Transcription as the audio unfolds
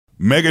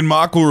Meghan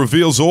Markle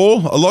reveals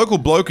all, a local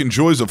bloke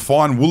enjoys a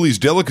fine Woolies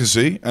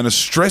delicacy, and a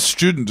stressed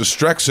student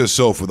distracts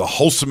herself with a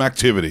wholesome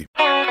activity.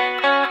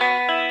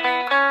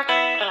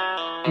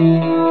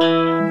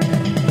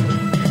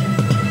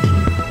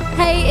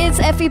 Hey, it's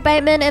Effie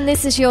Bateman, and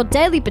this is your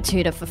Daily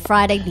Batuta for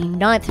Friday, the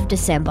 9th of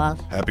December.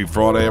 Happy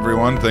Friday,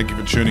 everyone. Thank you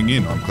for tuning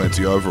in. I'm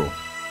Clancy Overall.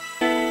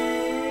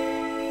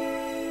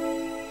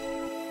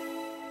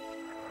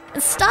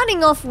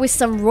 Starting off with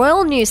some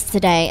royal news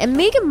today, and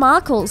Meghan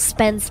Markle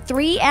spends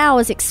 3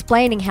 hours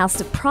explaining how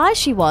surprised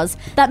she was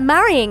that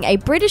marrying a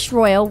British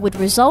royal would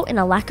result in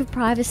a lack of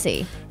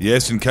privacy.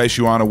 Yes, in case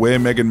you aren't aware,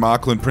 Meghan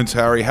Markle and Prince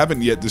Harry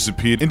haven't yet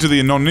disappeared into the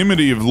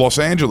anonymity of Los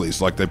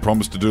Angeles like they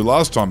promised to do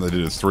last time they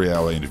did a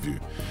 3-hour interview.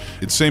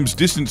 It seems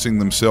distancing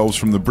themselves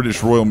from the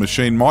British royal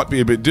machine might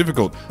be a bit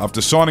difficult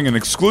after signing an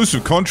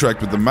exclusive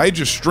contract with the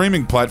major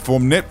streaming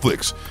platform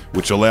Netflix,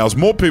 which allows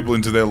more people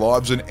into their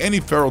lives than any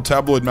feral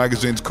tabloid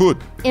magazines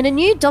could. In a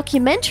new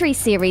documentary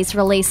series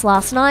released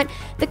last night,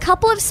 the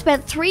couple have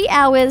spent 3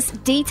 hours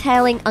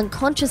detailing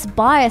unconscious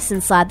bias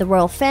inside the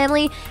royal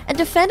family and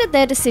defended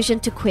their decision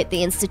to quit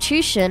the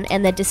institution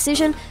and their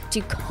decision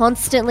to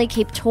constantly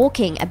keep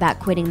talking about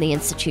quitting the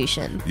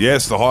institution.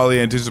 Yes, the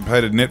highly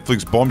anticipated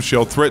Netflix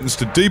bombshell threatens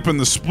to deepen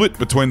the split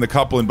between the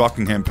couple in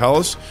Buckingham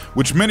Palace,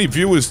 which many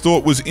viewers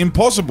thought was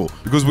impossible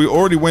because we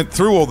already went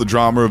through all the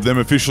drama of them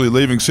officially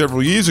leaving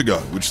several years ago,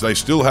 which they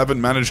still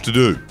haven't managed to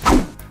do.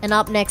 And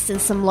up next in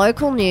some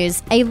local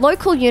news, a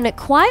local unit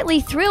quietly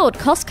thrilled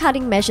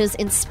cost-cutting measures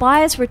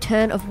inspires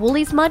return of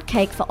Woolies mud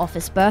cake for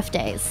office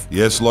birthdays.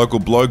 Yes, local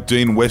bloke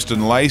Dean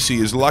Weston Lacey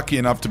is lucky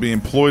enough to be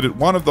employed at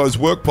one of those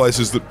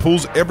workplaces that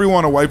pulls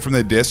everyone away from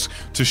their desks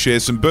to share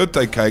some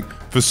birthday cake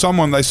for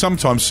someone they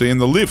sometimes see in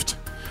the lift.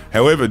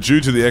 However, due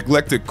to the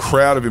eclectic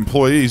crowd of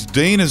employees,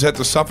 Dean has had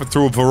to suffer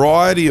through a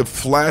variety of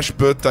flash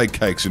birthday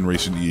cakes in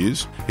recent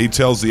years. He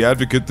tells The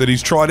Advocate that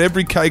he's tried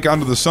every cake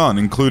under the sun,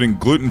 including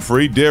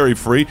gluten-free,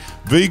 dairy-free,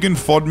 vegan,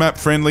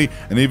 FODMAP-friendly,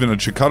 and even a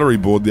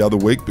charcuterie board the other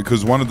week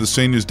because one of the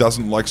seniors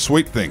doesn't like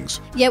sweet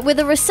things. Yet with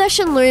a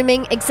recession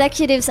looming,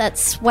 executives at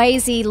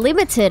Swayze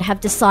Limited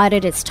have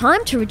decided it's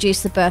time to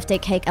reduce the birthday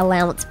cake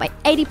allowance by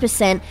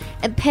 80%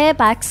 and pare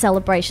back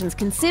celebrations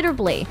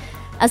considerably.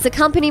 As the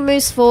company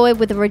moves forward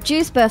with a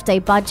reduced birthday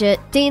budget,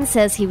 Dean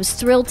says he was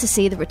thrilled to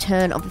see the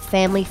return of a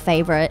family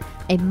favourite,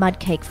 a mud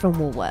cake from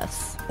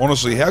Woolworths.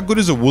 Honestly, how good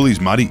is a Woolies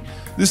Muddy?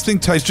 This thing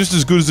tastes just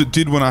as good as it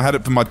did when I had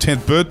it for my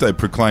 10th birthday,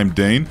 proclaimed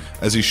Dean,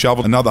 as he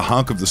shoveled another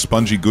hunk of the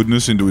spongy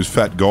goodness into his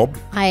fat gob.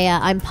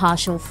 I'm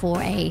partial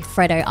for a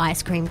Freddo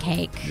ice cream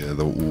cake.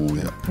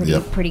 Yeah,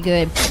 Pretty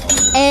good.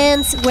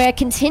 And we're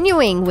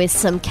continuing with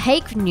some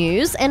cake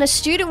news, and a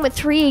student with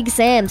 3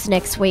 exams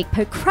next week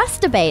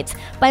procrastinates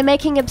by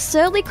making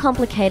absurdly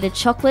complicated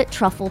chocolate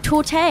truffle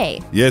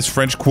torte. Yes,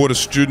 French Quarter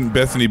student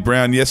Bethany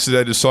Brown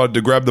yesterday decided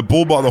to grab the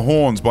bull by the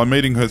horns by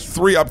meeting her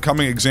 3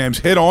 upcoming exams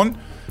head-on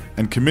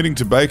and committing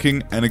to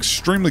baking an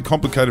extremely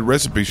complicated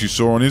recipe she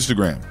saw on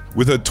Instagram.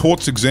 With her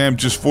torts exam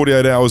just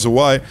 48 hours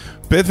away,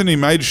 Bethany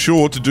made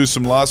sure to do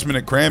some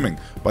last-minute cramming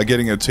by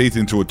getting her teeth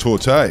into a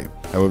torte.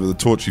 However, the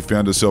torte she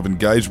found herself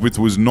engaged with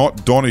was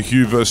not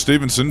Donahue vs.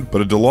 Stevenson,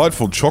 but a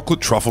delightful chocolate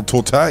truffle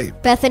torte.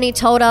 Bethany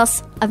told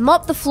us, "I've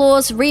mopped the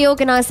floors,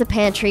 reorganised the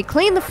pantry,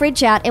 cleaned the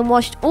fridge out, and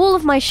washed all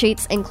of my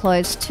sheets and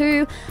clothes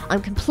too.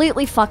 I'm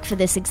completely fucked for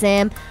this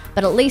exam,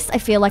 but at least I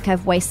feel like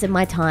I've wasted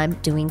my time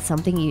doing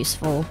something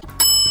useful."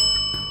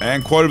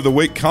 And quote of the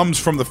week comes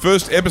from the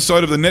first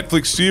episode of the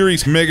Netflix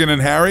series Meghan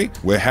and Harry,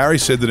 where Harry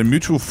said that a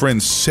mutual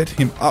friend set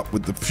him up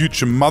with the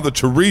future Mother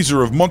Teresa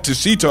of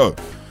Montecito.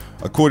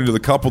 According to the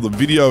couple, the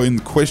video in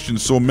question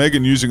saw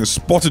Meghan using a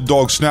spotted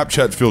dog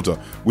Snapchat filter,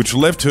 which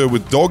left her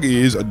with dog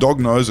ears, a dog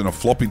nose, and a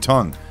floppy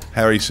tongue.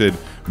 Harry said,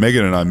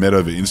 "Meghan and I met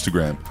over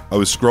Instagram. I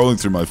was scrolling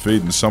through my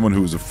feed and someone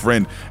who was a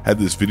friend had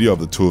this video of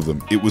the two of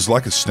them. It was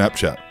like a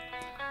Snapchat."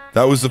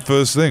 That was the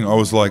first thing. I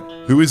was like,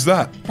 who is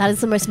that? That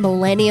is the most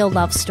millennial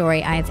love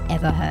story I've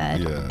ever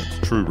heard. Yeah,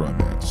 it's true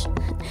romance.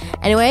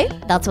 Anyway,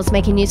 that's what's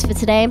making news for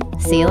today.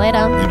 See you later.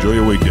 Enjoy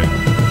your weekend.